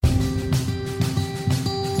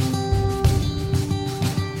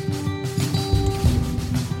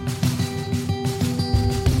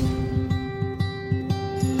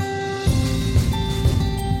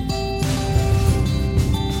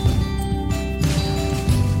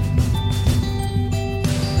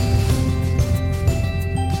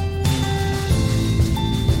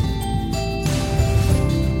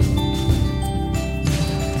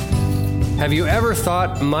Have you ever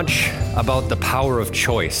thought much about the power of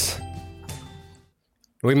choice?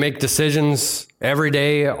 We make decisions every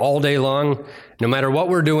day, all day long. No matter what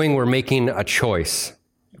we're doing, we're making a choice.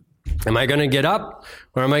 Am I going to get up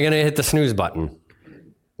or am I going to hit the snooze button?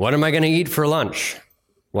 What am I going to eat for lunch?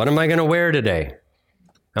 What am I going to wear today?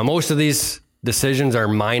 Now, most of these decisions are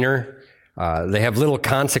minor. They have little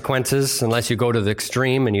consequences unless you go to the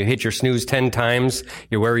extreme and you hit your snooze 10 times,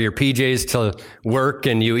 you wear your PJs to work,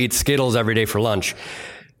 and you eat Skittles every day for lunch.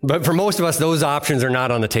 But for most of us, those options are not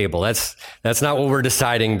on the table. That's not what we're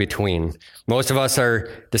deciding between. Most of us are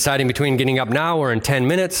deciding between getting up now or in 10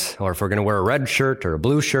 minutes, or if we're going to wear a red shirt or a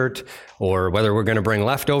blue shirt, or whether we're going to bring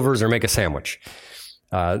leftovers or make a sandwich.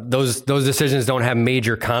 Those decisions don't have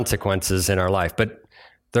major consequences in our life, but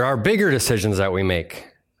there are bigger decisions that we make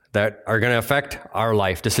that are going to affect our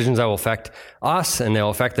life, decisions that will affect us and they'll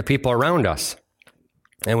affect the people around us.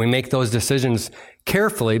 And we make those decisions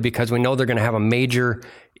carefully because we know they're going to have a major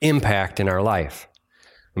impact in our life.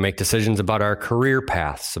 We make decisions about our career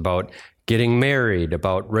paths, about getting married,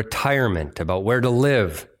 about retirement, about where to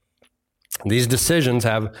live. These decisions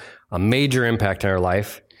have a major impact in our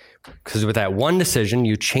life because with that one decision,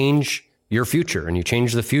 you change your future and you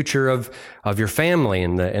change the future of your family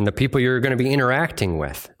and the people you're going to be interacting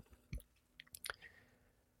with.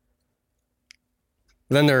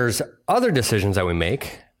 Then there's other decisions that we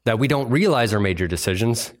make that we don't realize are major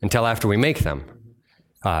decisions until after we make them.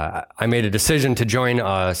 I made a decision to join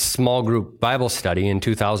a small group Bible study in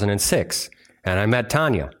 2006, and I met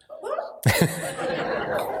Tanya.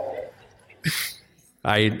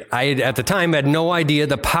 I at the time had no idea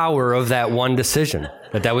the power of that one decision,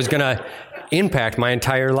 that was going to impact my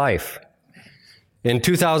entire life. In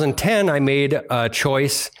 2010, I made a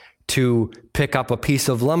choice to pick up a piece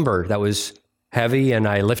of lumber that was heavy, and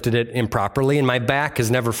I lifted it improperly, and my back has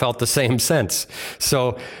never felt the same since.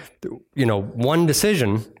 So, one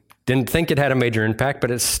decision, didn't think it had a major impact,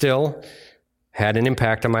 but it still had an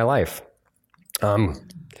impact on my life.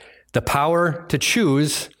 The power to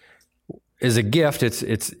choose is a gift.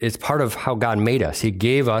 It's part of how God made us. He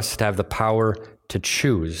gave us to have the power to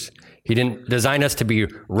choose. He didn't design us to be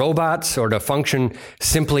robots or to function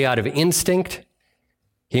simply out of instinct.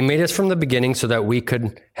 He made us from the beginning so that we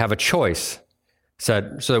could have a choice. So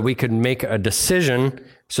that we could make a decision,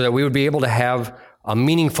 so that we would be able to have a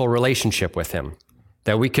meaningful relationship with Him,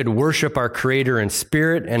 that we could worship our Creator in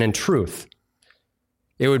spirit and in truth.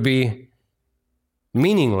 It would be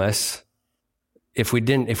meaningless if we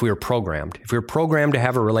were programmed. If we were programmed to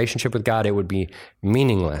have a relationship with God, it would be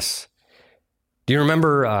meaningless. Do you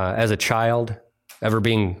remember as a child ever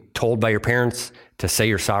being told by your parents to say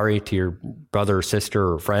you're sorry to your brother or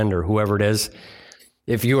sister or friend or whoever it is?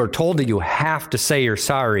 If you are told that you have to say you're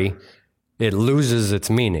sorry, it loses its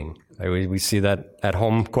meaning. We see that at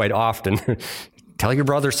home quite often. Tell your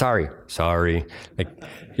brother sorry. Sorry.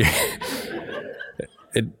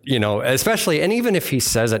 Especially, and even if he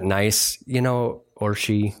says it nice, or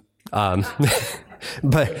she, but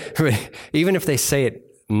even if they say it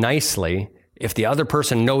nicely, if the other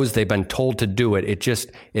person knows they've been told to do it,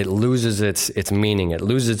 it loses its meaning. It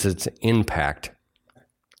loses its impact.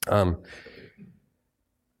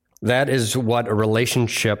 That is what a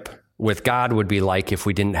relationship with God would be like if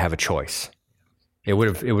we didn't have a choice. It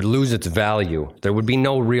would lose its value. There would be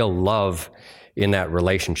no real love in that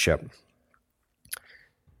relationship.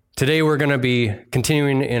 Today we're going to be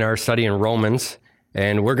continuing in our study in Romans,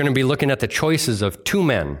 and we're going to be looking at the choices of two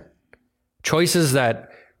men. Choices that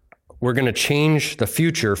were going to change the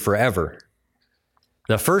future forever.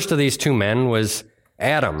 The first of these two men was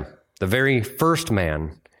Adam, the very first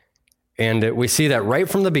man. And we see that right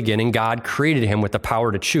from the beginning, God created him with the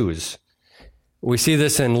power to choose. We see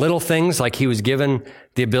this in little things, like he was given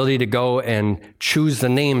the ability to go and choose the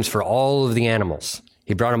names for all of the animals.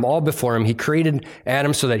 He brought them all before him. He created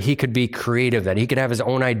Adam so that he could be creative, that he could have his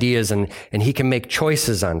own ideas and he can make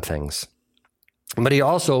choices on things. But he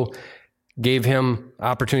also gave him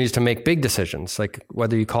opportunities to make big decisions, like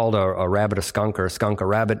whether you called a rabbit a skunk or a skunk a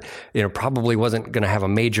rabbit, probably wasn't going to have a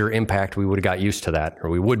major impact. We would have got used to that, or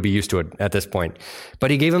we would be used to it at this point.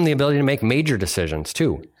 But he gave him the ability to make major decisions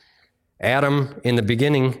too. Adam, in the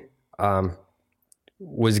beginning,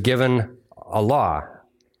 was given a law.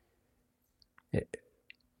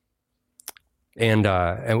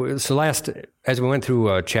 And so as we went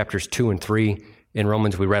through chapters 2 and 3, in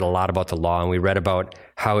Romans, we read a lot about the law, and we read about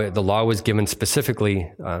how the law was given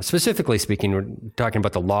specifically speaking, we're talking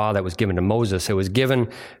about the law that was given to Moses. It was given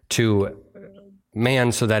to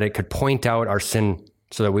man so that it could point out our sin,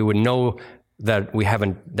 so that we would know that we have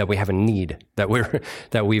a need,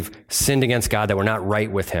 that we've sinned against God, that we're not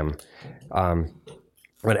right with Him.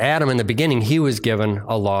 But Adam, in the beginning, he was given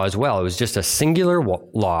a law as well. It was just a singular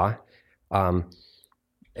law.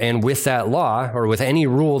 And with that law, or with any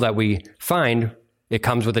rule that we find, it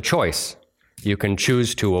comes with a choice. You can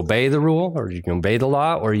choose to obey the rule, or you can obey the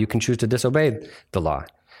law, or you can choose to disobey the law.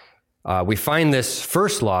 We find this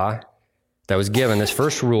first law that was given, this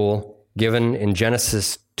first rule, given in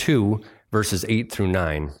Genesis 2, verses 8 through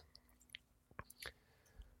 9. It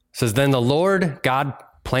says, "Then the Lord God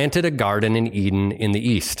planted a garden in Eden in the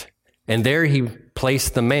east, and there he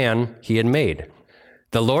placed the man he had made.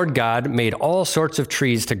 The Lord God made all sorts of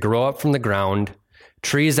trees to grow up from the ground,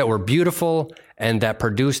 trees that were beautiful and that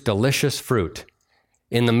produced delicious fruit.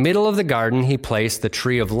 In the middle of the garden he placed the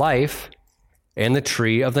tree of life and the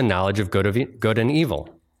tree of the knowledge of good and evil."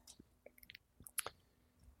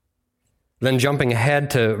 Then jumping ahead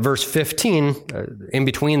to verse 15, in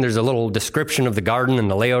between there's a little description of the garden and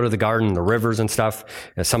the layout of the garden, the rivers and stuff,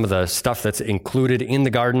 and some of the stuff that's included in the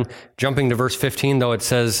garden. Jumping to verse 15, though, it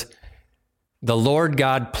says, "The Lord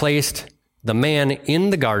God placed the man in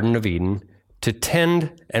the Garden of Eden to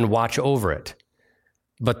tend and watch over it.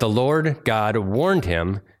 But the Lord God warned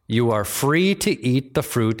him, 'You are free to eat the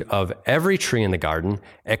fruit of every tree in the garden,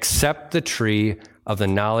 except the tree of the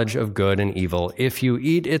knowledge of good and evil. If you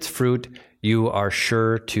eat its fruit, you are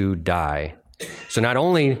sure to die.'" So not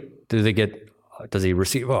only does he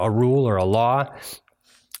receive a rule or a law,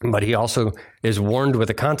 but he also is warned with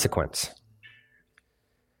a consequence.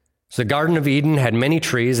 So the Garden of Eden had many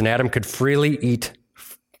trees, and Adam could freely eat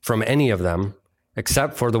from any of them,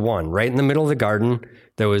 except for the one. Right in the middle of the garden,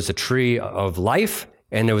 there was a tree of life,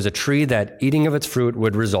 and there was a tree that eating of its fruit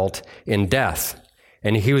would result in death.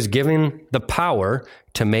 And he was given the power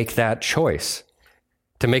to make that choice,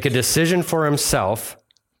 to make a decision for himself,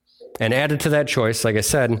 and added to that choice, like I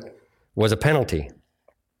said, was a penalty.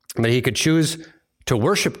 But he could choose to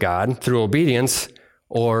worship God through obedience,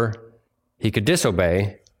 or he could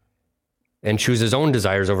disobey and choose his own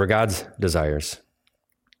desires over God's desires.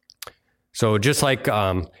 So just like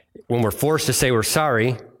when we're forced to say we're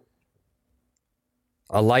sorry,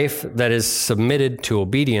 a life that is submitted to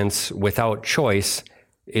obedience without choice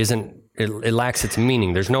it lacks its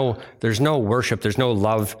meaning. There's no worship, there's no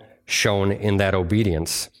love shown in that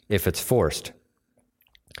obedience if it's forced.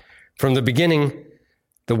 From the beginning,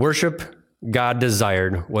 the worship God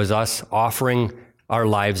desired was us offering our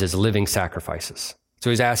lives as living sacrifices. So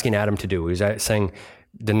he's asking Adam to do. He's saying,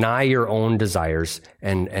 deny your own desires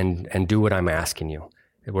and do what I'm asking you.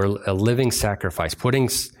 We're a living sacrifice,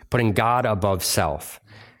 putting God above self.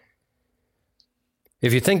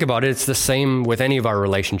 If you think about it, it's the same with any of our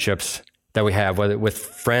relationships that we have, whether with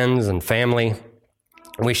friends and family.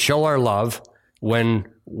 We show our love when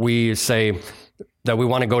we say that we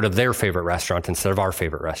want to go to their favorite restaurant instead of our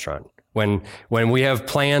favorite restaurant. When we have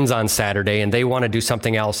plans on Saturday and they want to do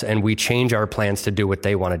something else and we change our plans to do what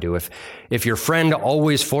they want to do. If your friend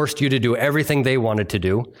always forced you to do everything they wanted to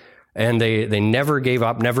do and they never gave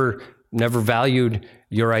up, never valued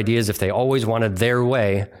your ideas, if they always wanted their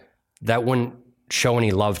way, that wouldn't show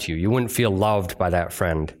any love to you. You wouldn't feel loved by that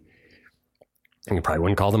friend. And you probably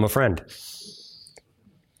wouldn't call them a friend.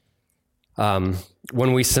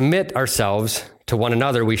 When we submit ourselves to one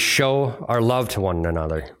another, we show our love to one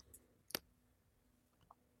another.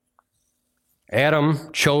 Adam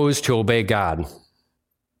chose to obey God.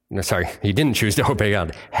 No, sorry, he didn't choose to obey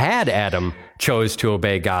God. Had Adam chose to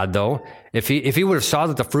obey God, though, if he would have saw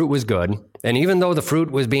that the fruit was good, and even though the fruit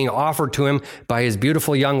was being offered to him by his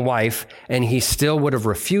beautiful young wife, and he still would have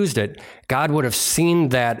refused it, God would have seen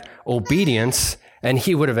that obedience, and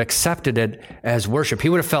he would have accepted it as worship. He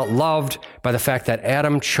would have felt loved by the fact that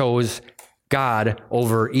Adam chose God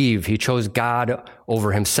over Eve. He chose God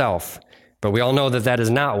over himself. But we all know that is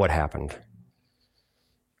not what happened.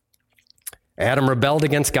 Adam rebelled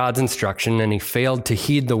against God's instruction, and he failed to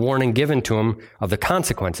heed the warning given to him of the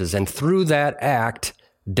consequences. And through that act,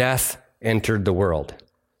 death entered the world.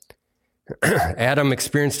 Adam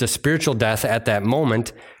experienced a spiritual death at that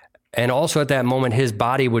moment, and also at that moment, his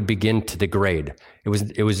body would begin to degrade. It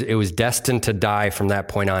was destined to die from that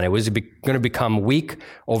point on. It was going to become weak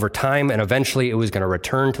over time, and eventually it was going to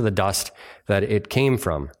return to the dust that it came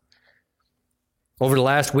from. Over the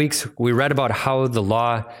last weeks, we read about how the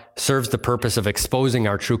law serves the purpose of exposing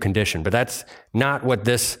our true condition, but that's not what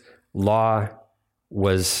this law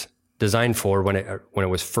was designed for when it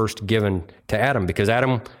was first given to Adam, because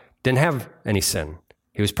Adam didn't have any sin.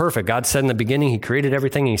 He was perfect. God said in the beginning, he created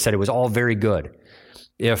everything, and he said it was all very good.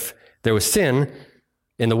 If there was sin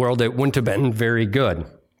in the world, it wouldn't have been very good.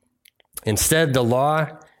 Instead, the law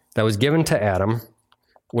that was given to Adam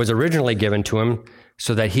was originally given to him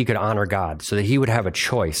so that he could honor God, so that he would have a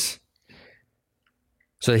choice.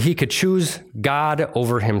 so that he could choose God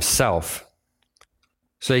over himself,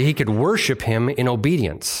 so that he could worship him in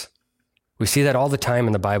obedience. We see that all the time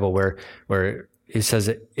in the Bible where it says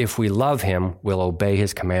that if we love him, we'll obey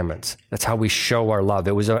his commandments. That's how we show our love.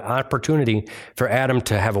 It was an opportunity for Adam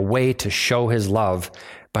to have a way to show his love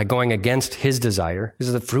by going against his desire,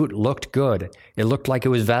 because the fruit looked good. It looked like it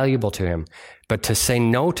was valuable to him. But to say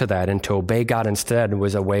no to that and to obey God instead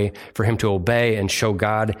was a way for him to obey and show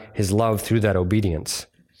God his love through that obedience.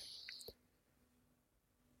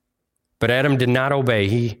 But Adam did not obey.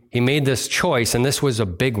 He made this choice, and this was a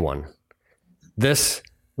big one. This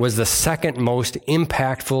was the second most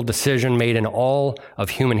impactful decision made in all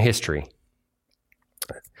of human history.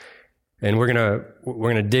 And we're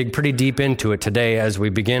gonna dig pretty deep into it today as we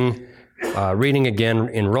begin reading again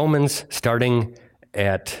in Romans, starting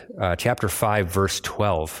at chapter 5, verse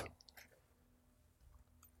 12.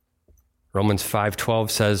 Romans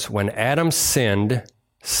 5:12 says, "When Adam sinned,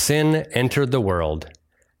 sin entered the world.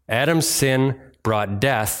 Adam's sin brought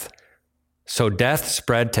death, so death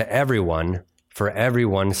spread to everyone, for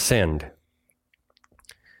everyone sinned."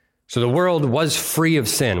 So the world was free of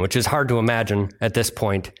sin, which is hard to imagine at this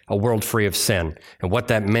point, a world free of sin, and what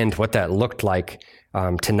that meant, what that looked like,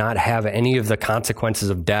 to not have any of the consequences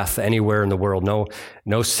of death anywhere in the world.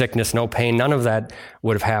 No sickness, no pain, none of that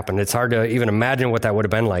would have happened. It's hard to even imagine what that would have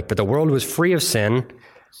been like. But the world was free of sin,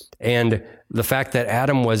 and the fact that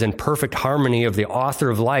Adam was in perfect harmony of the author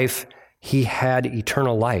of life, he had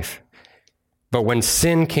eternal life. But when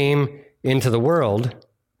sin came into the world,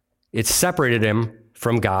 it separated him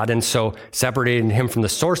from God, and so separated him from the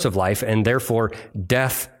source of life, and therefore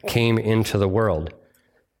death came into the world.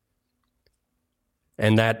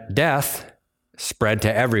 And that death spread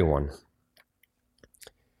to everyone.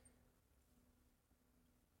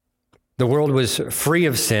 The world was free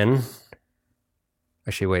of sin.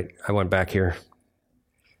 Actually, wait, I went back here.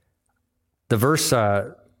 The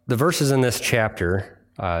verses in this chapter,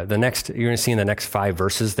 you're going to see in the next 5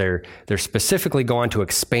 verses, they're specifically going to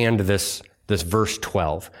expand this verse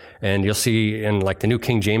 12. And you'll see in like the New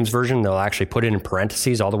King James Version, they'll actually put it in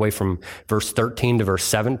parentheses all the way from verse 13 to verse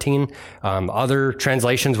 17. Other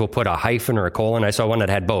translations will put a hyphen or a colon. I saw one that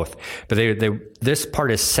had both. But this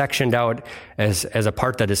part is sectioned out as a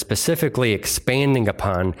part that is specifically expanding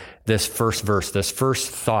upon this first verse, this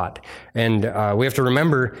first thought. And we have to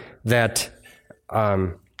remember that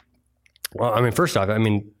first off,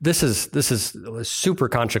 this is super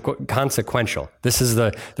consequential. This is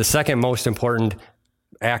the second most important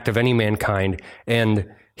act of any mankind. And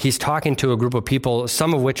he's talking to a group of people,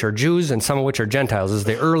 some of which are Jews and some of which are Gentiles. This is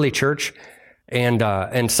the early church.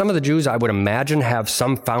 And some of the Jews, I would imagine, have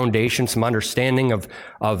some foundation, some understanding of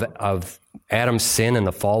Adam's sin and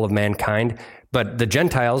the fall of mankind. But the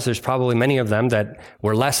Gentiles, there's probably many of them that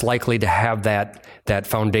were less likely to have that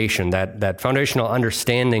foundation, that foundational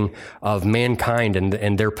understanding of mankind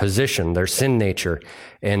and their position, their sin nature,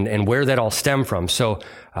 and where that all stemmed from. So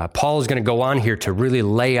Paul is going to go on here to really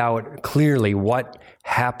lay out clearly what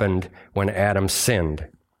happened when Adam sinned.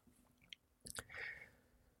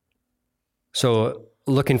 So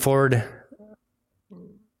looking forward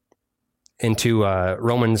into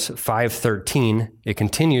Romans 5:13, it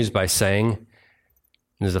continues by saying,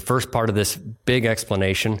 this is the first part of this big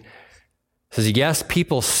explanation. It says, yes,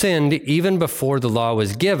 people sinned even before the law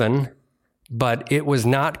was given, but it was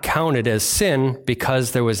not counted as sin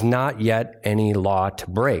because there was not yet any law to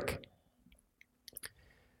break.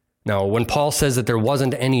 Now, when Paul says that there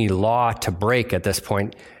wasn't any law to break at this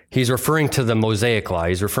point, he's referring to the Mosaic law.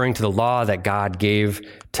 He's referring to the law that God gave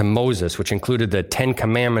to Moses, which included the 10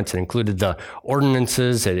 Commandments. It included the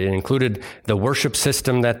ordinances. It included the worship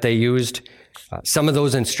system that they used. Some of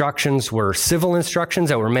those instructions were civil instructions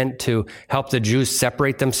that were meant to help the Jews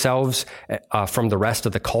separate themselves from the rest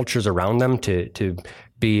of the cultures around them, to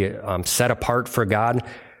be set apart for God.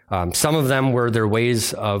 Some of them were their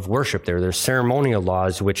ways of worship. They were their ceremonial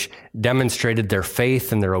laws, which demonstrated their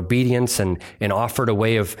faith and their obedience and offered a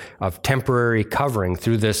way of temporary covering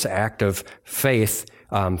through this act of faith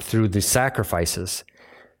through the sacrifices.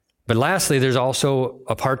 But lastly, there's also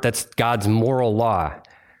a part that's God's moral law.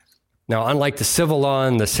 Now, unlike the civil law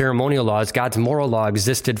and the ceremonial laws, God's moral law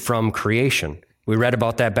existed from creation. We read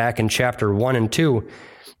about that back in chapter 1 and 2,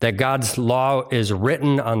 that God's law is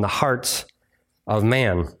written on the hearts of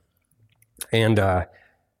man. And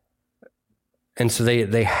so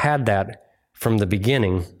they had that from the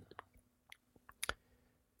beginning.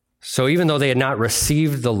 So even though they had not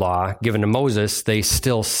received the law given to Moses, they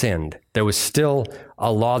still sinned. There was still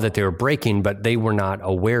a law that they were breaking, but they were not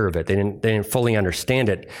aware of it. They didn't fully understand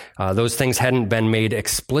it. Those things hadn't been made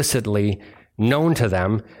explicitly known to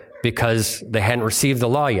them, because they hadn't received the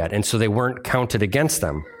law yet, and so they weren't counted against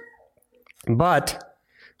them. But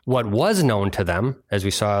what was known to them, as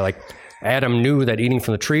we saw, like Adam knew that eating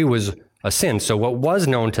from the tree was a sin. So what was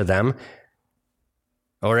known to them,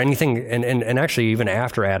 or anything, and actually even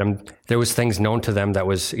after Adam, there was things known to them that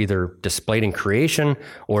was either displayed in creation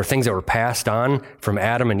or things that were passed on from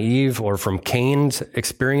Adam and Eve or from Cain's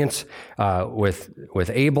experience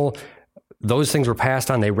with Abel. Those things were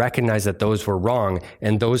passed on. They recognized that those were wrong,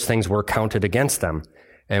 and those things were counted against them.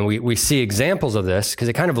 And we see examples of this because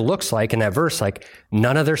it kind of looks like in that verse, like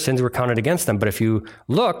none of their sins were counted against them. But if you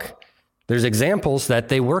look, there's examples that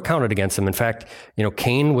they were counted against them. In fact,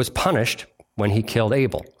 Cain was punished when he killed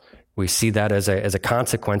Abel. We see that as a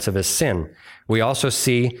consequence of his sin. We also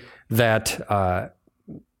see that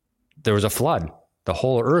there was a flood. The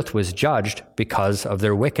whole earth was judged because of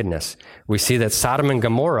their wickedness. We see that Sodom and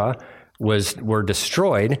Gomorrah were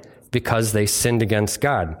destroyed because they sinned against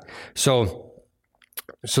God. So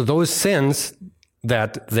those sins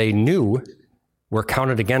that they knew were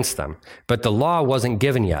counted against them. But the law wasn't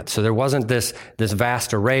given yet. So there wasn't this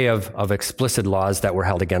vast array of explicit laws that were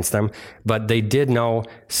held against them, but they did know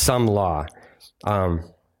some law.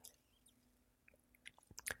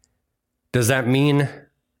 Does that mean,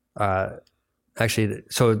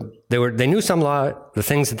 so they knew some law, the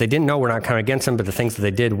things that they didn't know were not counted against them, but the things that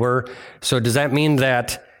they did were. So does that mean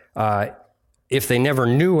that if they never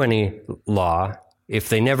knew any law, if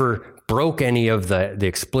they never broke any of the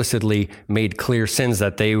explicitly made clear sins,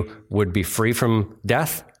 that they would be free from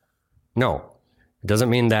death? No. It doesn't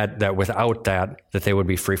mean that without that they would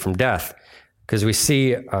be free from death. Because we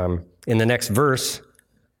see in the next verse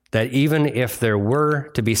that even if there were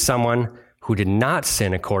to be someone who did not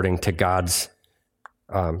sin according to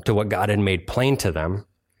to what God had made plain to them,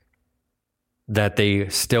 that they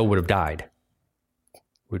still would have died.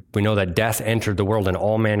 We know that death entered the world and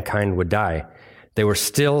all mankind would die. They were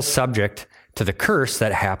still subject to the curse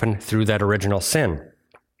that happened through that original sin.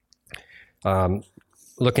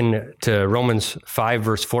 Looking to Romans 5,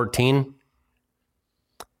 verse 14,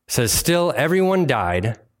 says, still everyone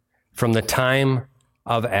died from the time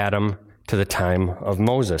of Adam to the time of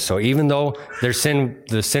Moses. So even though the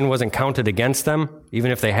sin wasn't counted against them,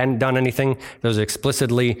 even if they hadn't done anything that was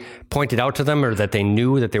explicitly pointed out to them or that they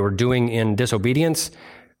knew that they were doing in disobedience,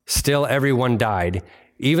 still everyone died,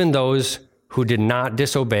 even those who did not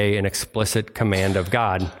disobey an explicit command of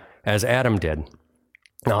God, as Adam did.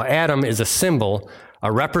 Now, Adam is a symbol,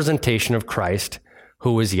 a representation of Christ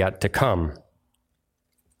who is yet to come.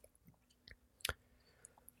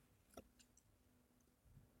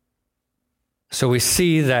 So we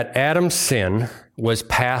see that Adam's sin was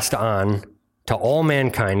passed on to all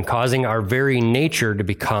mankind, causing our very nature to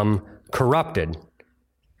become corrupted.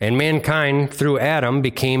 And mankind, through Adam,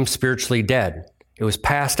 became spiritually dead. It was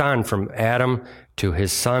passed on from Adam to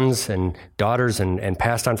his sons and daughters and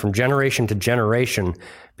passed on from generation to generation.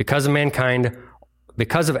 Because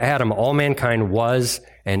of Adam, all mankind was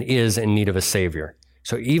and is in need of a Savior.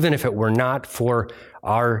 So even if it were not for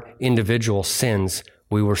our individual sins,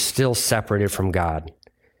 we were still separated from God.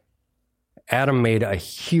 Adam made a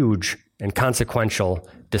huge and consequential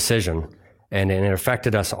decision, and it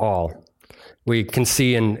affected us all. We can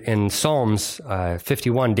see in Psalms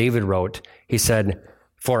 51, David wrote, he said,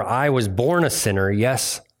 "For I was born a sinner,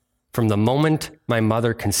 yes, from the moment my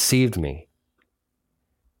mother conceived me."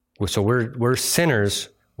 So we're sinners.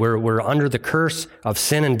 We're under the curse of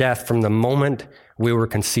sin and death from the moment we were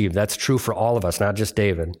conceived. That's true for all of us, not just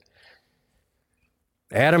David.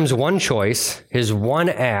 Adam's one choice, his one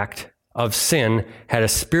act of sin, had a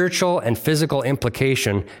spiritual and physical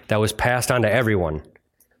implication that was passed on to everyone.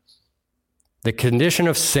 The condition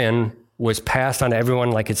of sin was passed on to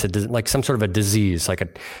everyone like it's like some sort of a disease, like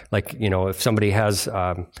if somebody has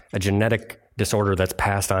a genetic disorder that's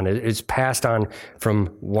passed on, it's passed on from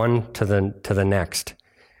one to the next.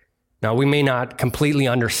 Now, we may not completely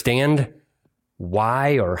understand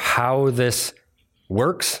why or how this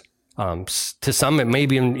works. To some, it may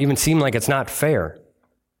even seem like it's not fair.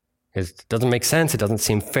 It doesn't make sense. It doesn't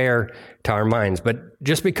seem fair to our minds. But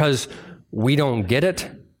just because we don't get it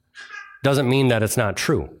doesn't mean that it's not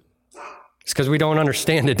true. It's because we don't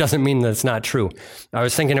understand it doesn't mean that it's not true. I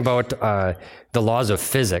was thinking about the laws of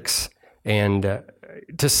physics, and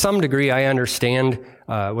to some degree I understand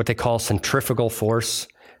what they call centrifugal force,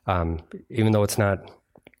 even though it's not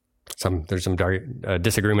There's some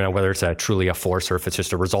disagreement on whether it's truly a force or if it's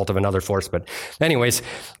just a result of another force. But anyways,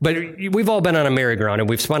 we've all been on a merry-go-round and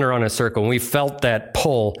we've spun around in a circle and we've felt that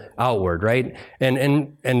pull outward, right?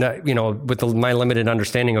 And with my limited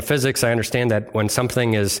understanding of physics, I understand that when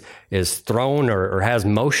something is thrown or has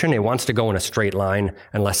motion, it wants to go in a straight line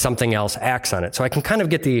unless something else acts on it. So I can kind of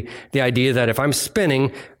get the idea that if I'm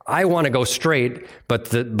spinning, I want to go straight,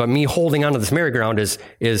 but me holding onto this merry-go-round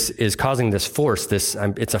is causing this force.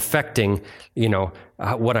 It's affecting,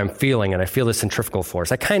 what I'm feeling, and I feel this centrifugal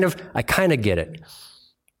force. I kind of get it.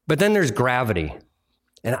 But then there's gravity,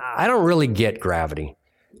 and I don't really get gravity.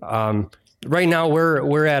 Right now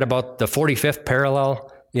we're at about the 45th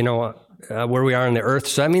parallel, where we are on the Earth.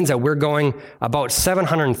 So that means that we're going about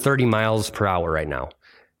 730 miles per hour right now.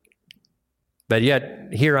 But yet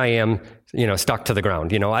here I am, stuck to the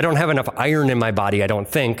ground. I don't have enough iron in my body, I don't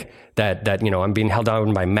think, that I'm being held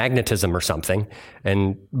down by magnetism or something.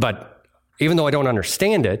 But even though I don't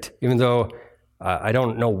understand it, even though I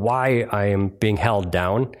don't know why I am being held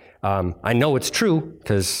down, I know it's true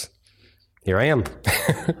because here I am.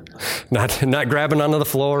 not grabbing onto the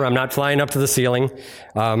floor. I'm not flying up to the ceiling.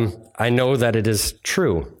 I know that it is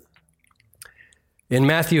true. In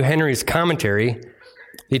Matthew Henry's commentary,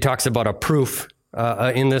 he talks about a proof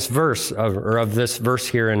in this verse, of this verse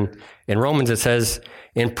here in Romans. It says,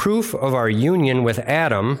 in proof of our union with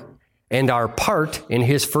Adam and our part in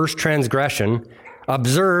his first transgression,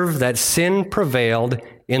 observe that sin prevailed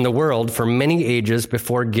in the world for many ages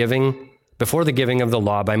before the giving of the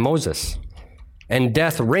law by Moses. And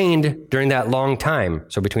death reigned during that long time.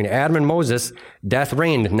 So between Adam and Moses, death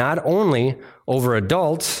reigned not only over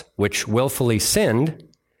adults, which willfully sinned,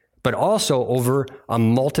 but also over a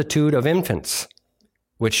multitude of infants,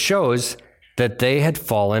 which shows that they had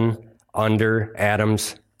fallen under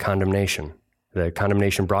Adam's condemnation, the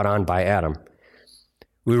condemnation brought on by Adam.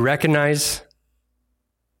 We recognize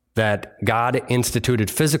that God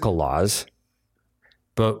instituted physical laws,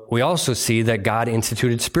 but we also see that God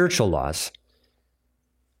instituted spiritual laws.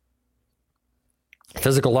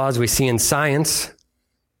 Physical laws we see in science,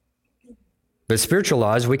 but spiritual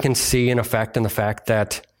laws we can see in effect in the fact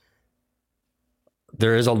that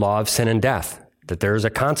there is a law of sin and death, that there is a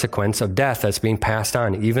consequence of death that's being passed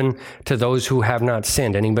on, even to those who have not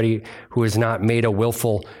sinned. Anybody who has not made a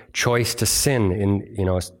willful choice to sin,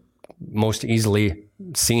 most easily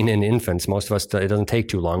seen in infants. Most of us, it doesn't take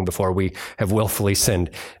too long before we have willfully sinned.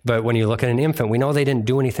 But when you look at an infant, we know they didn't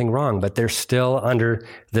do anything wrong, but they're still under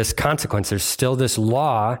this consequence. There's still this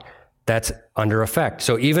law that's under effect.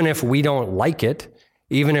 So even if we don't like it,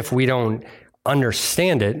 even if we don't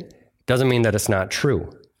understand it, doesn't mean that it's not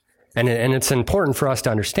true. And it's important for us to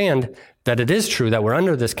understand that it is true that we're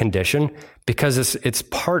under this condition because it's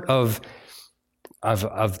part of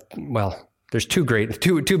there's two big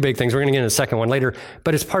things. We're going to get into the second one later,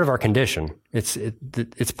 but it's part of our condition.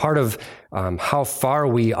 It's part of how far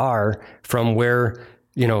we are from where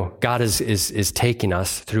God is taking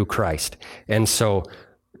us through Christ, and so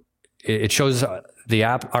it shows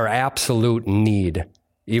our absolute need.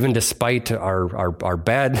 Even despite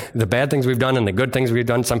the bad things we've done and the good things we've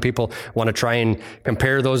done, some people want to try and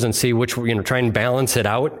compare those and see which, try and balance it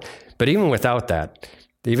out. But even without that,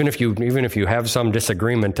 even if you have some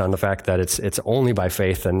disagreement on the fact that it's only by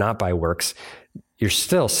faith and not by works, you're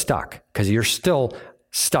still stuck because you're still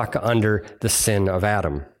stuck under the sin of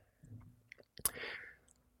Adam.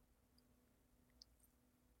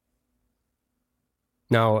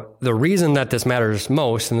 Now, the reason that this matters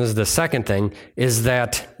most, and this is the second thing, is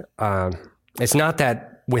that it's not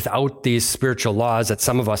that without these spiritual laws that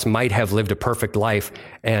some of us might have lived a perfect life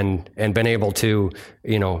and been able to,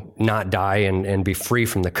 not die and be free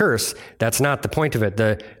from the curse. That's not the point of it.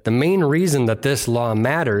 The main reason that this law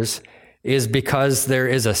matters is because there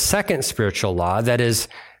is a second spiritual law that is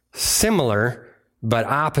similar but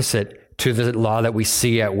opposite to the law that we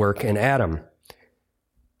see at work in Adam.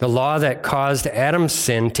 The law that caused Adam's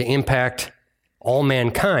sin to impact all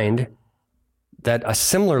mankind, that a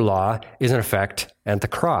similar law is in effect at the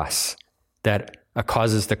cross, that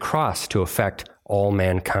causes the cross to affect all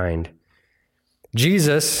mankind.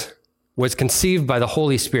 Jesus was conceived by the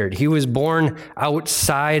Holy Spirit. He was born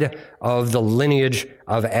outside of the lineage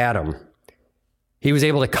of Adam. He was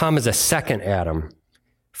able to come as a second Adam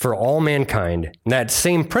for all mankind. And that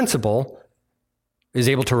same principle is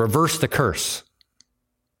able to reverse the curse.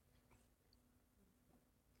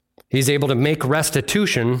 He's able to make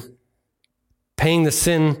restitution, paying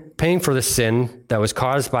for the sin that was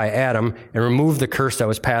caused by Adam and remove the curse that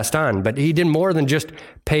was passed on. But he did more than just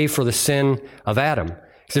pay for the sin of Adam.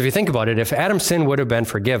 Because if you think about it, if Adam's sin would have been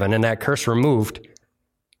forgiven and that curse removed,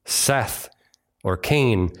 Seth or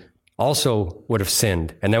Cain also would have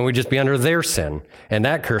sinned, and then we'd just be under their sin, and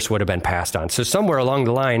that curse would have been passed on. So somewhere along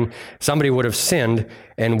the line, somebody would have sinned,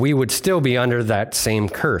 and we would still be under that same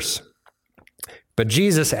curse. But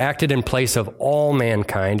Jesus acted in place of all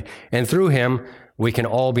mankind, and through him, we can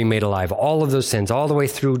all be made alive. All of those sins, all the way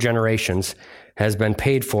through generations, has been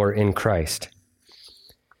paid for in Christ.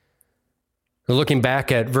 Looking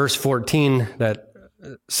back at verse 14, that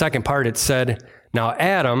second part, it said, "Now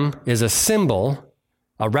Adam is a symbol,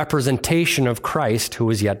 a representation of Christ who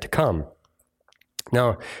is yet to come."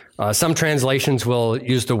 Now, some translations will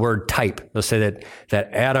use the word type. They'll say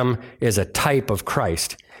that Adam is a type of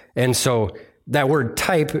Christ. And so that word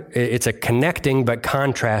type, it's a connecting but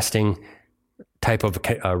contrasting type of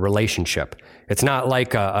relationship. It's not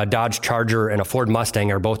like a Dodge Charger and a Ford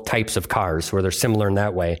Mustang are both types of cars where they're similar in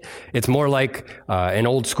that way. It's more like an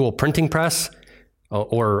old school printing press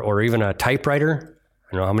or even a typewriter.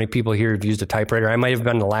 I don't know how many people here have used a typewriter. I might have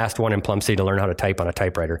been the last one in Plum City to learn how to type on a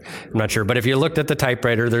typewriter. I'm not sure. But if you looked at the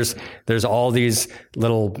typewriter, there's all these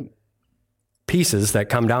little pieces that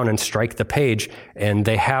come down and strike the page, and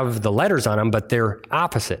they have the letters on them, but they're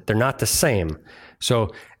opposite. They're not the same.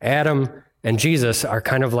 So Adam and Jesus are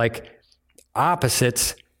kind of like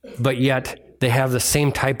opposites, but yet they have the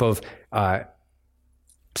same type of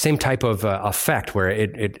effect where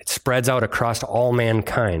it spreads out across all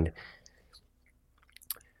mankind.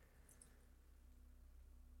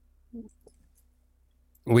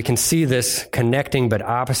 We can see this connecting but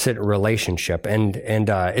opposite relationship, and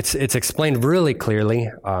it's explained really clearly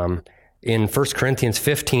in 1 Corinthians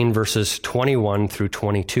 15, verses 21 through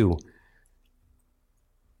 22.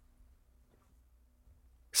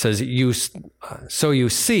 It says, so you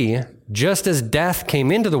see, just as death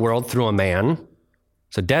came into the world through a man,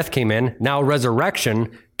 so death came in, now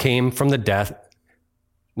resurrection came from the death.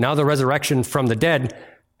 Now the resurrection from the dead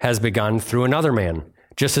has begun through another man.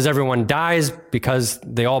 Just as everyone dies because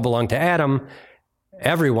they all belong to Adam,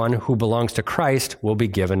 everyone who belongs to Christ will be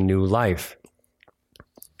given new life.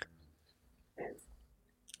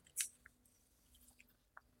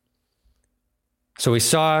 So we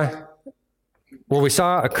saw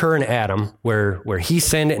occur in Adam, where he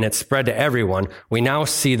sinned and it spread to everyone. We now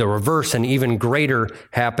see the reverse and even greater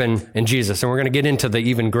happen in Jesus. And we're going to get into the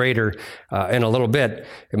even greater in a little bit.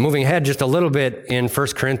 And moving ahead just a little bit in 1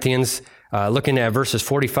 Corinthians, looking at verses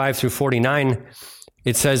 45 through 49,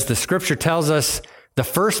 it says, the scripture tells us the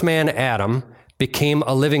first man, Adam, became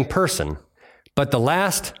a living person, but the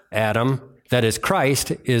last Adam, that is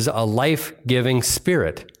Christ, is a life-giving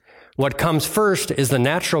spirit. What comes first is the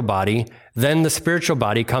natural body, then the spiritual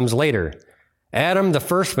body comes later. Adam, the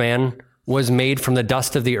first man, was made from the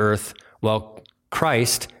dust of the earth, while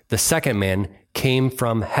Christ, the second man, came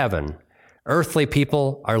from heaven. Earthly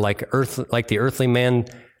people are like the earthly man,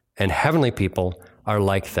 and heavenly people are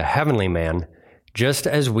like the heavenly man. Just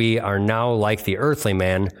as we are now like the earthly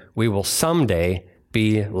man, we will someday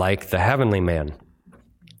be like the heavenly man.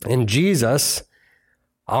 In Jesus,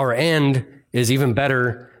 our end is even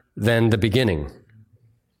better than the beginning.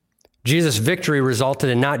 Jesus' victory resulted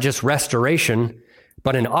in not just restoration,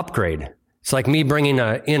 but an upgrade. It's like me bringing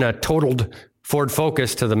in a totaled Ford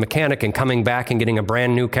Focus to the mechanic and coming back and getting a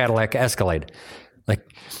brand new Cadillac Escalade.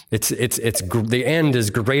 Like it's the end is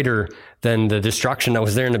greater than the destruction that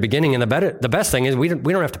was there in the beginning. And the best thing is we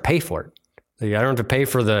don't have to pay for it. I don't have to pay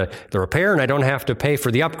for the repair, and I don't have to pay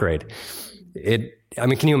for the upgrade.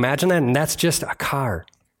 Can you imagine that? And that's just a car.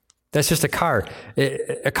 That's just a car.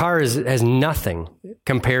 A car has nothing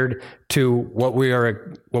compared to what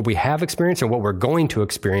we have experienced and what we're going to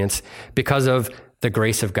experience because of the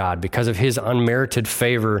grace of God, because of his unmerited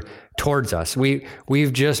favor towards us.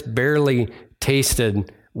 We've just barely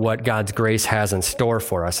tasted what God's grace has in store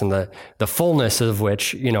for us, and the fullness of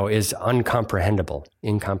which, is incomprehensible.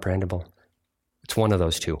 It's one of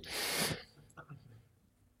those two.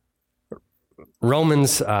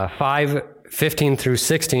 Romans 5:15 through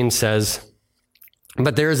 16 says,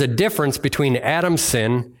 but there is a difference between Adam's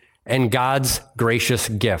sin and God's gracious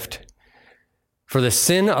gift. For the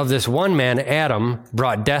sin of this one man, Adam,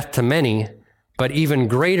 brought death to many, but even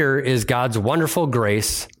greater is God's wonderful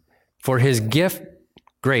grace for his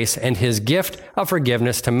grace and his gift of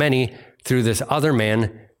forgiveness to many through this other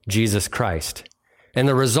man, Jesus Christ. And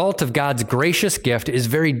the result of God's gracious gift is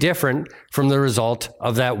very different from the result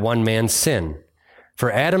of that one man's sin.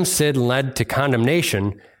 For Adam's sin led to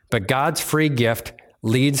condemnation, but God's free gift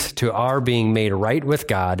leads to our being made right with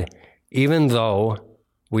God, even though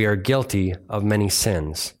we are guilty of many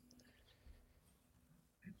sins.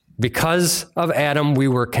 Because of Adam, we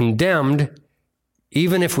were condemned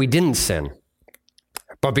even if we didn't sin.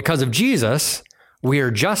 But because of Jesus, we are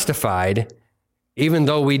justified even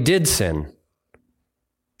though we did sin.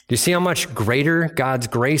 Do you see how much greater God's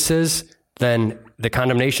grace is than the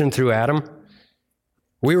condemnation through Adam?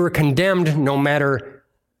 We were condemned no matter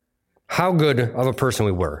how good of a person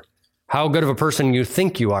we were, how good of a person you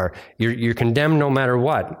think you are. You're condemned no matter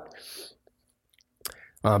what.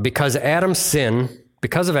 Because of Adam's sin,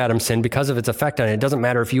 because of its effect on it, it doesn't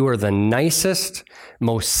matter if you were the nicest,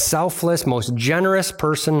 most selfless, most generous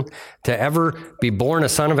person to ever be born a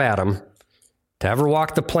son of Adam, to ever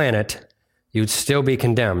walk the planet, you'd still be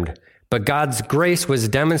condemned. But God's grace was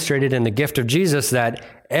demonstrated in the gift of Jesus that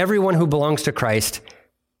everyone who belongs to Christ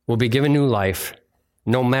will be given new life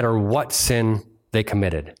no matter what sin they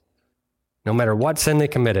committed. No matter what sin they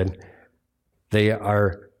committed, they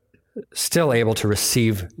are still able to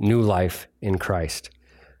receive new life in Christ.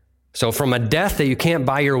 So from a death that you can't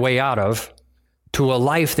buy your way out of to a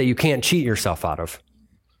life that you can't cheat yourself out of.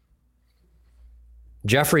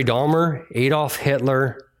 Jeffrey Dahmer, Adolf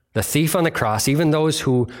Hitler, the thief on the cross, even those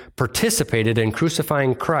who participated in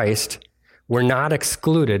crucifying Christ were not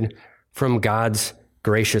excluded from God's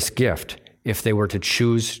gracious gift if they were to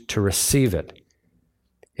choose to receive it.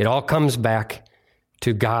 It all comes back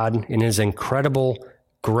to God in his incredible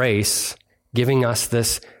grace, giving us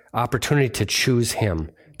this opportunity to choose him,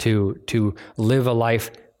 to live a life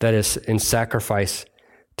that is in sacrifice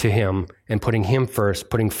to him and putting him first,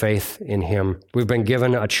 putting faith in him. We've been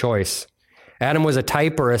given a choice. Adam was a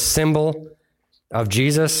type or a symbol of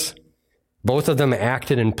Jesus. Both of them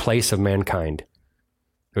acted in place of mankind.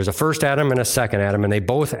 There was a first Adam and a second Adam, and they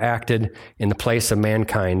both acted in the place of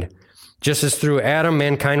mankind. Just as through Adam,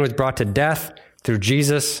 mankind was brought to death, through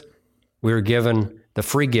Jesus, we were given the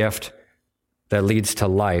free gift that leads to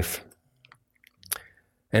life.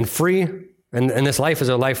 And this life is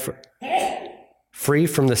a life free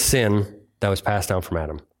from the sin that was passed down from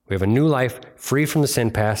Adam. We have a new life free from the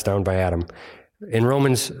sin passed down by Adam. In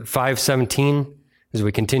Romans 5:17, as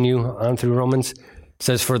we continue on through Romans, it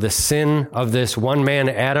says, "For the sin of this one man,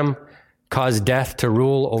 Adam, caused death to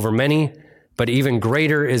rule over many, but even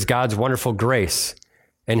greater is God's wonderful grace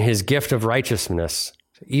and his gift of righteousness."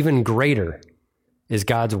 Even greater is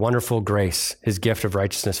God's wonderful grace, his gift of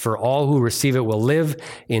righteousness. For all who receive it will live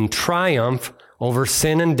in triumph over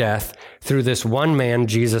sin and death through this one man,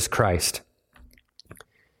 Jesus Christ.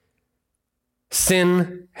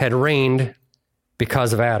 Sin had reigned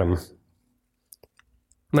because of Adam. I'm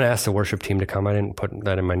going to ask the worship team to come. I didn't put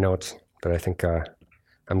that in my notes, but I think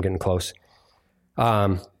I'm getting close.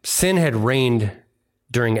 Sin had reigned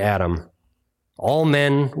during Adam. All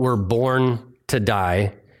men were born to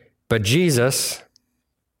die, but Jesus,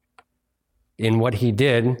 in what he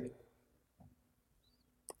did,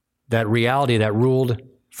 that reality that ruled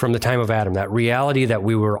from the time of Adam, that reality that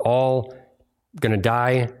we were all going to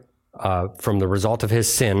die from the result of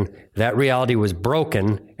his sin, that reality was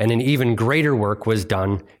broken, and an even greater work was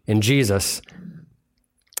done in Jesus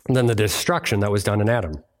than the destruction that was done in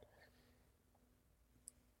Adam.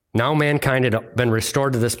 Now mankind had been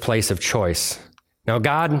restored to this place of choice. Now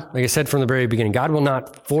God, like I said from the very beginning, God will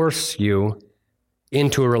not force you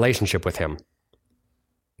into a relationship with him.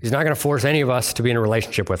 He's not going to force any of us to be in a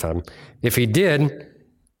relationship with him. If he did,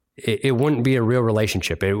 it wouldn't be a real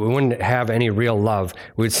relationship. It wouldn't have any real love.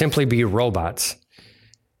 We would simply be robots.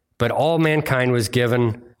 But all mankind was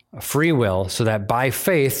given a free will so that by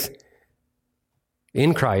faith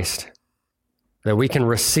in Christ, that we can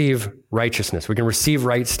receive righteousness. We can receive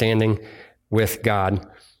right standing with God,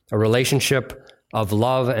 a relationship of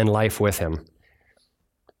love and life with him.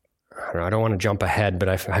 I don't want to jump ahead, but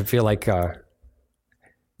I feel like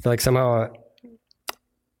somehow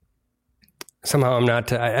I'm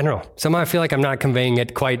not, I don't know, somehow I feel like I'm not conveying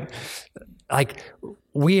it quite. Like,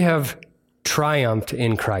 we have triumphed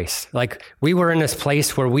in Christ. Like, we were in this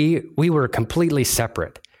place where we were completely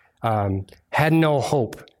separate, had no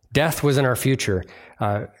hope. Death was in our future.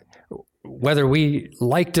 Whether we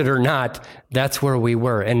liked it or not, that's where we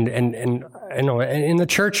were. And you know, in the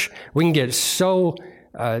church, we can get so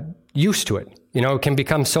used to it. You know, can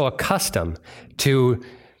become so accustomed to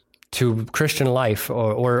Christian life,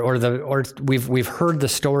 or we've heard the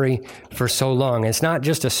story for so long. It's not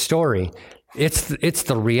just a story; it's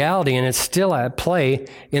the reality, and it's still at play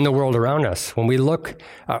in the world around us. When we look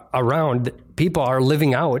around, people are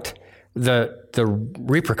living out the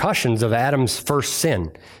repercussions of Adam's first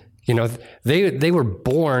sin. You know, they were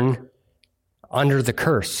born under the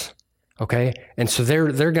curse. Okay, and so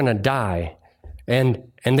they're going to die, and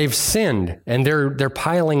they've sinned, and they're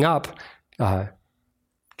piling up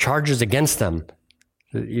charges against them.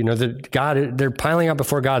 You know, they're piling up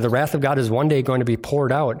before God. The wrath of God is one day going to be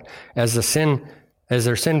poured out as as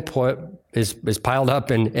their sin is piled up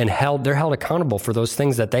and held, they're held accountable for those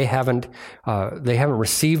things that they haven't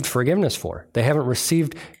received forgiveness for. They haven't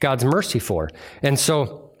received God's mercy for. And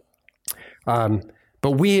so,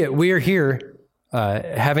 but we are here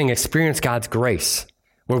having experienced God's grace,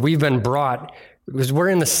 where we've been brought, because we're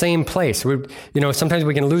in the same place. Sometimes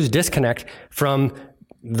we can lose disconnect from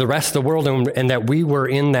the rest of the world, and that we were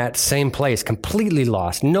in that same place, completely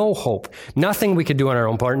lost, no hope, nothing we could do on our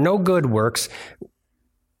own part, no good works,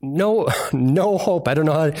 no hope. I don't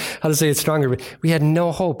know how to say it stronger, but we had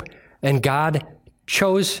no hope. And God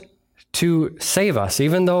chose to save us,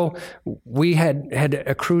 even though we had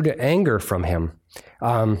accrued anger from him.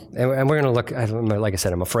 And we're going to look, like I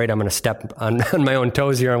said, I'm afraid I'm going to step on my own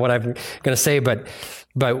toes here on what I'm going to say, but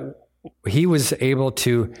he was able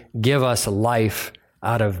to give us life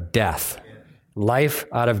out of death. Life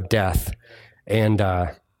out of death. And,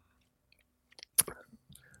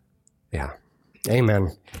 yeah. Amen.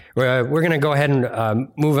 We're going to go ahead and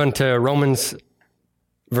move on to Romans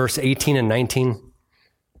verse 18 and 19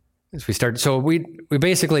 as we start. So we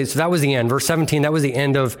basically, so that was the end. Verse 17, that was the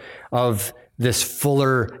end of this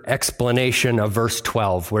fuller explanation of verse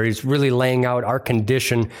 12, where he's really laying out our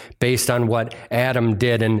condition based on what Adam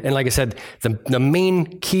did. And like I said, the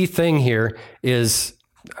main key thing here is,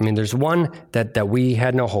 there's one that we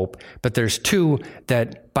had no hope, but there's two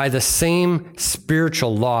that by the same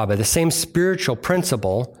spiritual law, by the same spiritual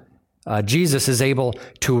principle, Jesus is able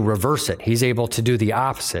to reverse it. He's able to do the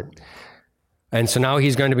opposite. And so now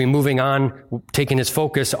he's going to be moving on, taking his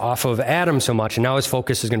focus off of Adam so much, and now his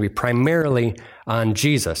focus is going to be primarily on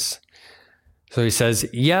Jesus. So he says,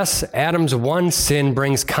 yes, Adam's one sin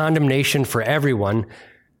brings condemnation for everyone,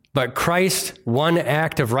 but Christ's one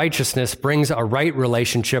act of righteousness brings a right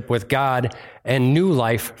relationship with God and new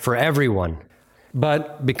life for everyone.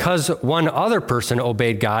 But because one other person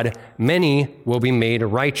obeyed God, many will be made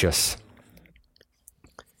righteous.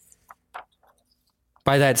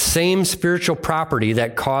 By that same spiritual property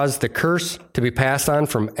that caused the curse to be passed on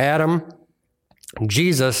from Adam,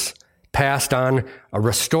 Jesus passed on a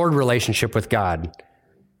restored relationship with God.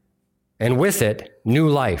 And with it, new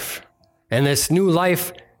life. And this new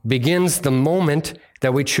life begins the moment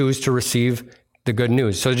that we choose to receive the good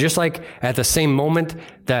news. So just like at the same moment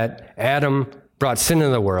that Adam brought sin into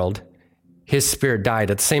the world, his spirit died.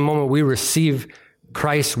 At the same moment we receive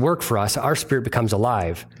Christ's work for us, our spirit becomes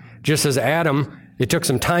alive. Just as Adam, it took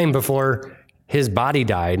some time before his body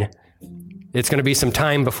died, it's going to be some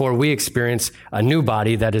time before we experience a new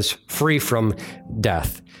body that is free from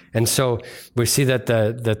death. And so we see that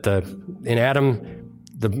in Adam,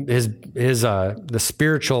 the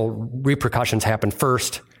spiritual repercussions happen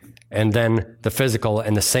first, and then the physical,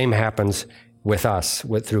 and the same happens with us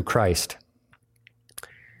through Christ.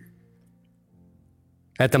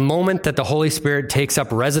 At the moment that the Holy Spirit takes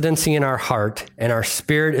up residency in our heart and our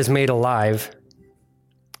spirit is made alive,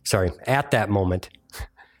 at that moment,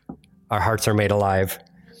 our hearts are made alive.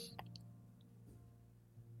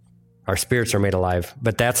 Our spirits are made alive.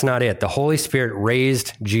 But that's not it. The Holy Spirit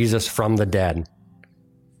raised Jesus from the dead.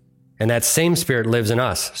 And that same Spirit lives in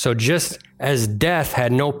us. So just as death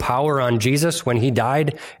had no power on Jesus when he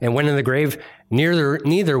died and went in the grave,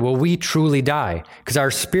 neither will we truly die, because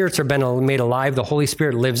our spirits have been made alive. The Holy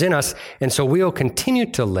Spirit lives in us, and so we will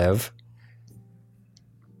continue to live.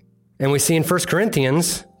 And we see in 1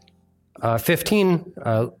 Corinthians 15,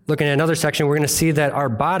 looking at another section, we're going to see that our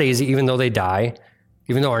bodies, even though they die,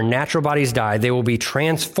 even though our natural bodies die, they will be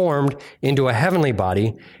transformed into a heavenly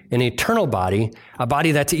body, an eternal body, a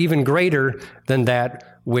body that's even greater than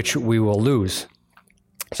that which we will lose.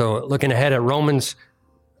 So looking ahead at 1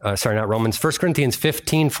 Corinthians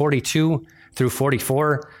 15, 42 through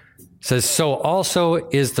 44 says, so also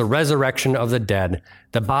is the resurrection of the dead.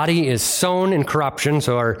 The body is sown in corruption,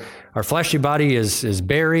 so our fleshly body is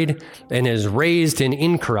buried and is raised in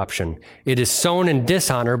incorruption. It is sown in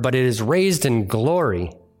dishonor, but it is raised in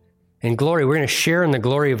glory. In glory, we're going to share in the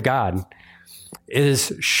glory of God. It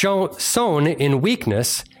is sown in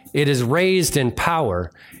weakness. It is raised in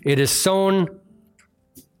power. It is sown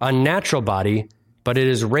a natural body, but it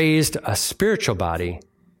is raised a spiritual body.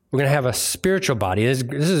 We're going to have a spiritual body. This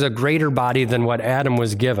is a greater body than what Adam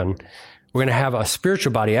was given. We're going to have a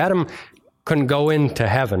spiritual body. Adam couldn't go into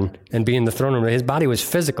heaven and be in the throne room. His body was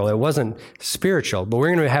physical. It wasn't spiritual. But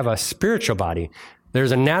we're going to have a spiritual body.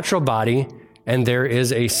 There's a natural body, and there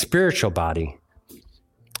is a spiritual body.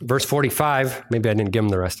 Verse 45, maybe I didn't give him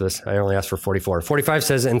the rest of this. I only asked for 44. 45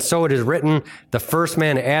 says, and so it is written, the first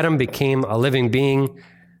man, Adam, became a living being.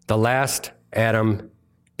 The last Adam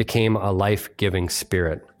became a life-giving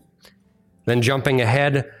spirit. Then jumping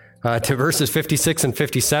ahead, to verses 56 and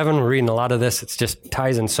 57. We're reading a lot of this. It just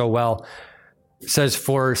ties in so well. It says,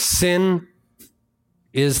 "For sin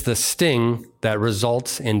is the sting that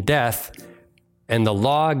results in death, and the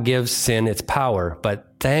law gives sin its power.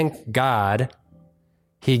 But thank God,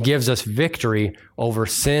 he gives us victory over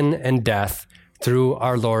sin and death through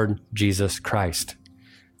our Lord Jesus Christ."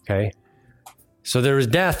 Okay? So there was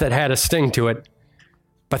death that had a sting to it,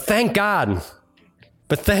 but thank God.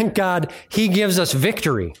 But thank God, he gives us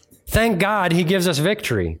victory. Thank God, he gives us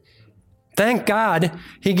victory. Thank God,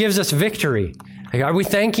 he gives us victory. Like, are we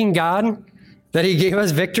thanking God that he gave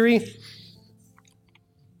us victory?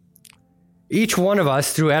 Each one of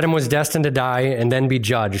us, through Adam, was destined to die and then be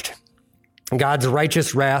judged. God's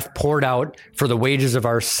righteous wrath poured out for the wages of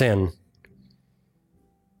our sin.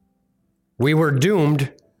 We were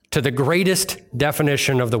doomed to the greatest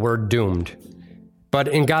definition of the word doomed. But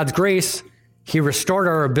in God's grace, he restored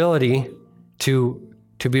our ability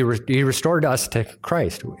he restored us to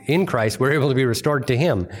Christ. In Christ, we're able to be restored to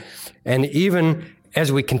him. And even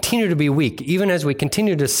as we continue to be weak, even as we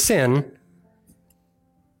continue to sin,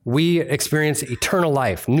 we experience eternal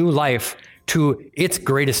life, new life to its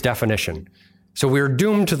greatest definition. So we were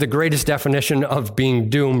doomed to the greatest definition of being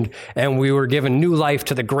doomed, and we were given new life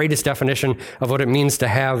to the greatest definition of what it means to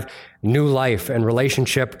have new life and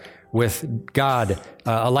relationship with God,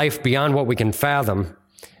 a life beyond what we can fathom.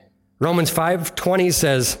 Romans 5:20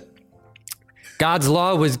 says, "God's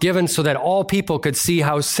law was given so that all people could see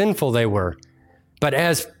how sinful they were. But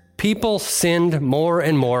as people sinned more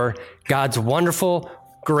and more, God's wonderful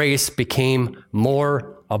grace became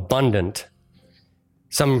more abundant."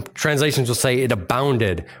 Some translations will say it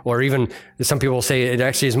abounded, or even some people will say it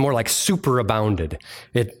actually is more like superabounded.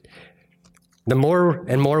 The more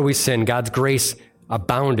and more we sin, God's grace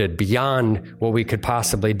abounded beyond what we could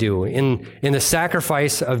possibly do. In the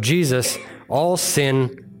sacrifice of Jesus, all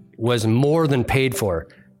sin was more than paid for.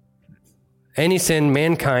 Any sin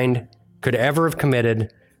mankind could ever have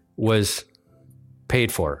committed was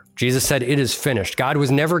paid for. Jesus said, "It is finished." God was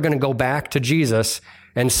never going to go back to Jesus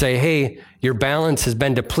and say, "Hey, your balance has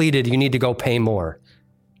been depleted. You need to go pay more."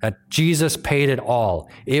 That Jesus paid it all.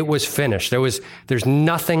 It was finished. There's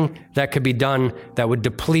nothing that could be done that would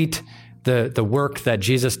deplete the work that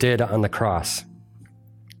Jesus did on the cross.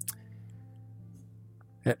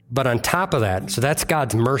 But on top of that, so that's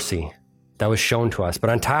God's mercy that was shown to us.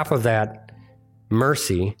 But on top of that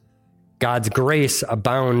mercy, God's grace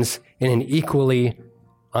abounds in an equally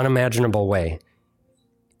unimaginable way.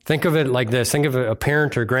 Think of it like this. Think of a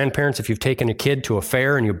parent or grandparents, if you've taken a kid to a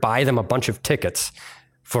fair and you buy them a bunch of tickets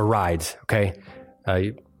for rides, okay?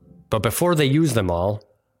 But before they use them all,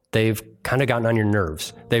 they've kind of gotten on your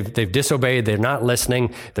nerves. They've disobeyed. They're not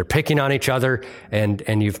listening. They're picking on each other,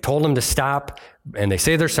 and you've told them to stop, and they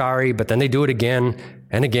say they're sorry, but then they do it again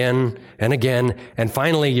and again and again, and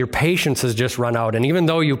finally your patience has just run out. And even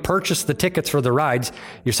though you purchased the tickets for the rides,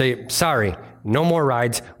 you say, "Sorry, no more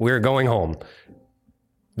rides. We're going home."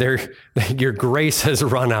 Your grace has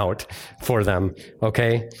run out for them,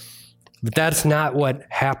 okay? But that's not what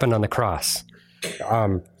happened on the cross.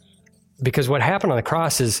 Because what happened on the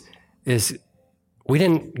cross is we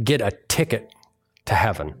didn't get a ticket to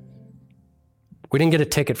heaven. We didn't get a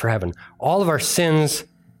ticket for heaven. All of our sins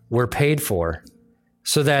were paid for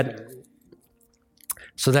so that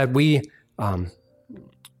we,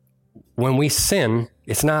 when we sin,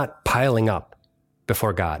 it's not piling up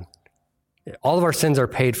before God. All of our sins are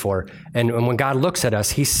paid for. And when God looks at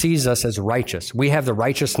us, he sees us as righteous. We have the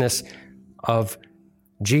righteousness of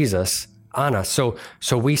Jesus on us. So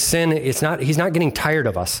we sin. He's not getting tired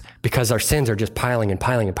of us because our sins are just piling and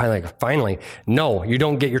piling and piling. Finally, no, you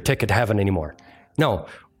don't get your ticket to heaven anymore. No,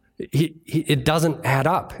 it doesn't add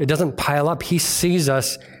up. It doesn't pile up. He sees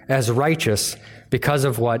us as righteous because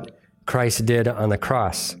of what Christ did on the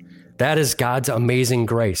cross. That is God's amazing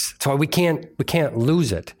grace. So we can't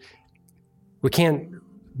lose it.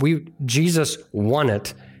 Jesus won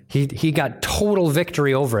it. He got total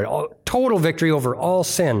victory over it, total victory over all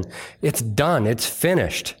sin. It's done. It's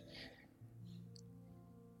finished.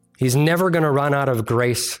 He's never going to run out of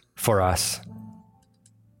grace for us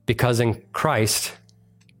because in Christ,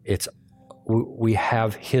 we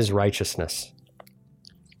have his righteousness.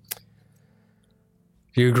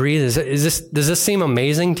 Do you agree? Does this seem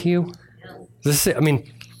amazing to you?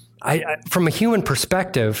 From a human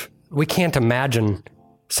perspective, we can't imagine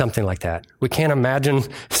something like that. We can't imagine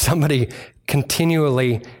somebody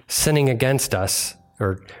continually sinning against us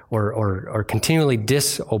or continually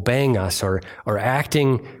disobeying us or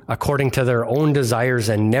acting according to their own desires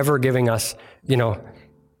and never giving us,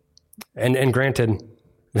 and granted,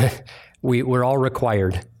 we're all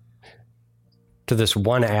required to this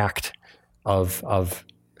one act of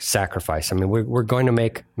sacrifice. I mean, we're going to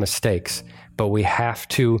make mistakes, but we have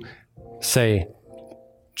to say,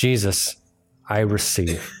 Jesus, I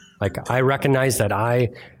receive. Like, I recognize that I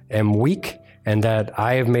am weak and that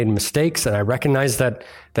I have made mistakes, and I recognize that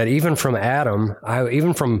even from Adam,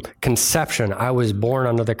 even from conception, I was born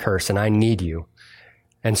under the curse, and I need you.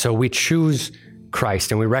 And so we choose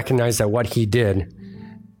Christ, and we recognize that what he did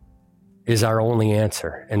is our only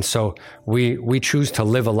answer. And so we choose to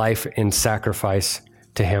live a life in sacrifice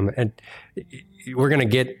to him. And we're going to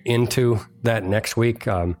get into that next week.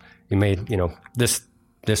 You made,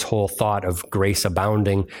 this whole thought of grace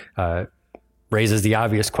abounding raises the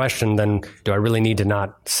obvious question, then do I really need to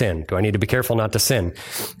not sin? Do I need to be careful not to sin?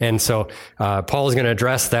 And so Paul is going to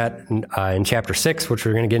address that in chapter 6, which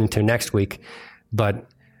we're going to get into next week. But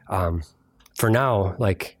for now,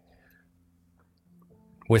 like,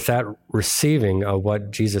 with that receiving of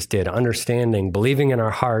what Jesus did, understanding, believing in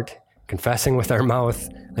our heart, confessing with our mouth,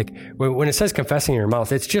 like when it says confessing in your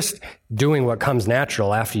mouth, it's just doing what comes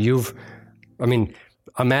natural after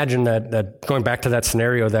imagine that going back to that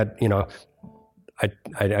scenario that,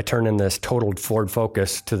 I turn in this totaled Ford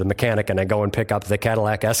Focus to the mechanic and I go and pick up the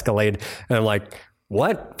Cadillac Escalade and I'm like,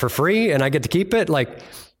 what? For free? And I get to keep it? Like,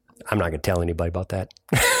 I'm not going to tell anybody about that.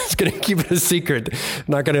 I'm going to keep it a secret.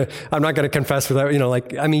 I'm not going to confess without,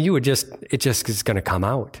 it just is going to come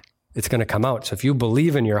out. It's going to come out. So if you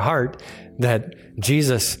believe in your heart that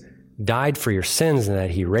Jesus died for your sins and that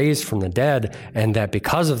he raised from the dead, and that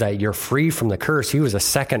because of that, you're free from the curse. He was a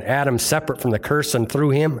second Adam separate from the curse, and through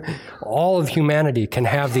him, all of humanity can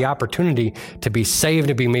have the opportunity to be saved,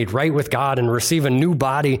 to be made right with God, and receive a new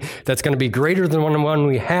body that's going to be greater than the one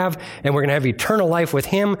we have, and we're going to have eternal life with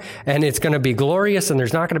him, and it's going to be glorious, and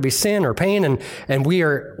there's not going to be sin or pain, and we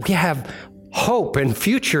have hope and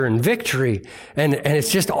future and victory, and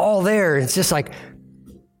it's just all there. It's just like,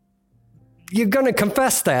 you're going to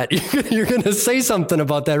confess that. You're going to say something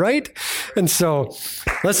about that, right? And so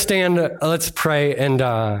let's stand, let's pray, and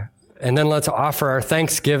then let's offer our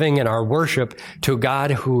thanksgiving and our worship to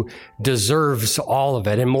God who deserves all of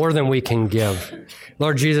it and more than we can give.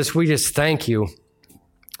 Lord Jesus, we just thank you.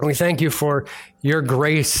 We thank you for your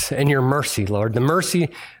grace and your mercy, Lord, the mercy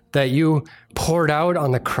that you poured out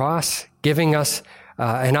on the cross, giving us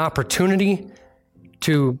an opportunity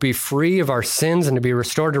to be free of our sins and to be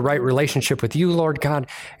restored to right relationship with you, Lord God,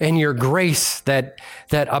 and your grace that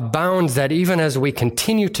abounds, that even as we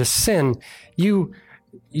continue to sin, you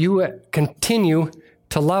continue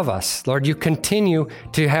to love us. Lord, you continue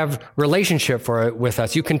to have relationship with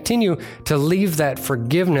us. You continue to leave that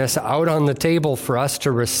forgiveness out on the table for us to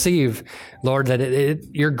receive, Lord, that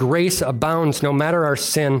your grace abounds no matter our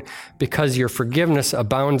sin, because your forgiveness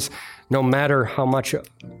abounds no matter how much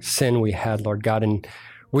sin we had, Lord God. And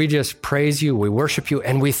we just praise you, we worship you,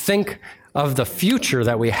 and we think of the future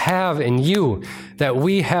that we have in you, that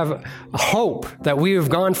we have hope, that we have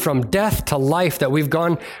gone from death to life, that we've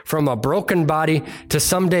gone from a broken body to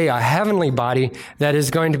someday a heavenly body that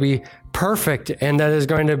is going to be perfect and that is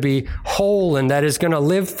going to be whole and that is going to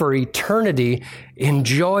live for eternity in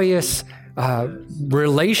joyous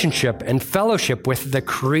relationship and fellowship with the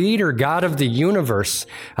Creator God of the universe,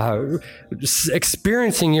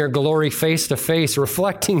 experiencing your glory face to face,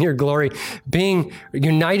 reflecting your glory, being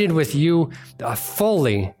united with you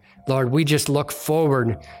fully. Lord, we just look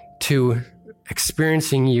forward to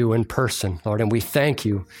experiencing you in person, Lord, and we thank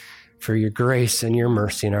you for your grace and your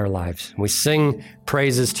mercy in our lives. We sing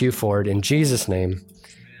praises to you for it. In Jesus' name,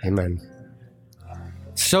 amen.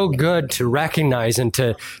 So good to recognize and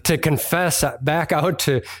to confess back out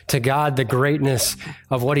to God the greatness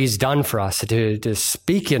of what he's done for us, to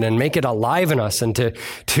speak it and make it alive in us, and to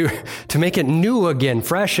make it new again,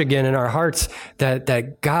 fresh again in our hearts,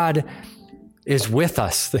 that God is with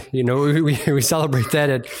us. We celebrate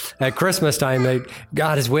that at Christmas time, that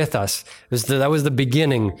God is with us. That was the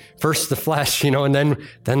beginning. First the flesh, and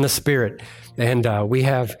then the Spirit. And we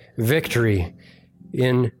have victory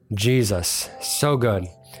in Jesus. So good.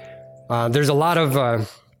 There's a lot of,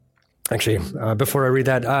 before I read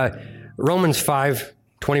that, Romans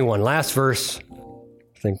 5:21,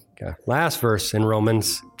 last verse in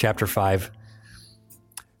Romans chapter 5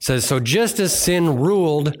 says, so just as sin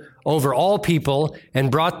ruled over all people and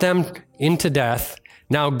brought them into death,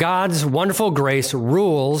 now God's wonderful grace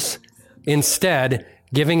rules instead,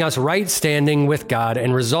 giving us right standing with God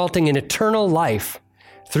and resulting in eternal life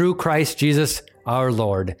through Christ Jesus our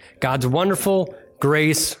Lord. God's wonderful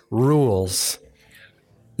grace rules.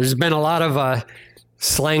 There's been a lot of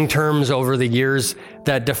slang terms over the years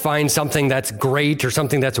that define something that's great or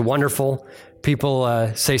something that's wonderful.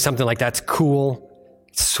 People say something like that's cool,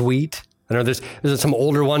 sweet. I know there's some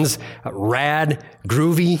older ones, Rad,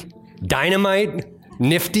 Groovy, Dynamite,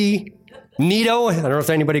 Nifty, Neato. I don't know if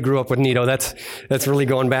anybody grew up with Neato. That's really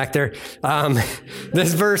going back there.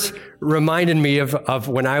 This verse reminded me of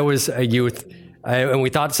when I was a youth, and we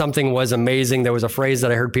thought something was amazing. There was a phrase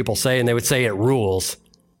that I heard people say, and they would say, "It rules."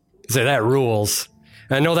 Say, "That rules."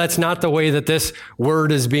 And I know that's not the way that this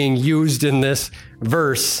word is being used in this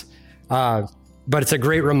verse, but it's a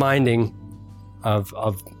great reminding of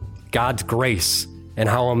God's grace and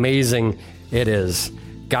how amazing it is.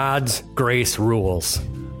 God's grace rules.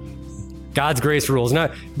 God's grace rules.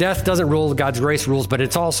 Not, death doesn't rule, God's grace rules, but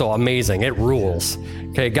it's also amazing. It rules.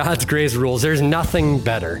 Okay, God's grace rules. There's nothing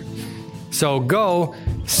better. So go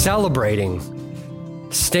celebrating,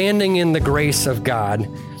 standing in the grace of God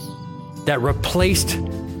that replaced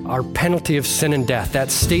our penalty of sin and death, that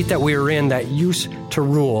state that we were in that used to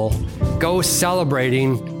rule. Go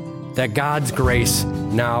celebrating that God's grace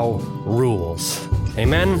now rules.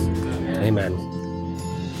 Amen? Amen.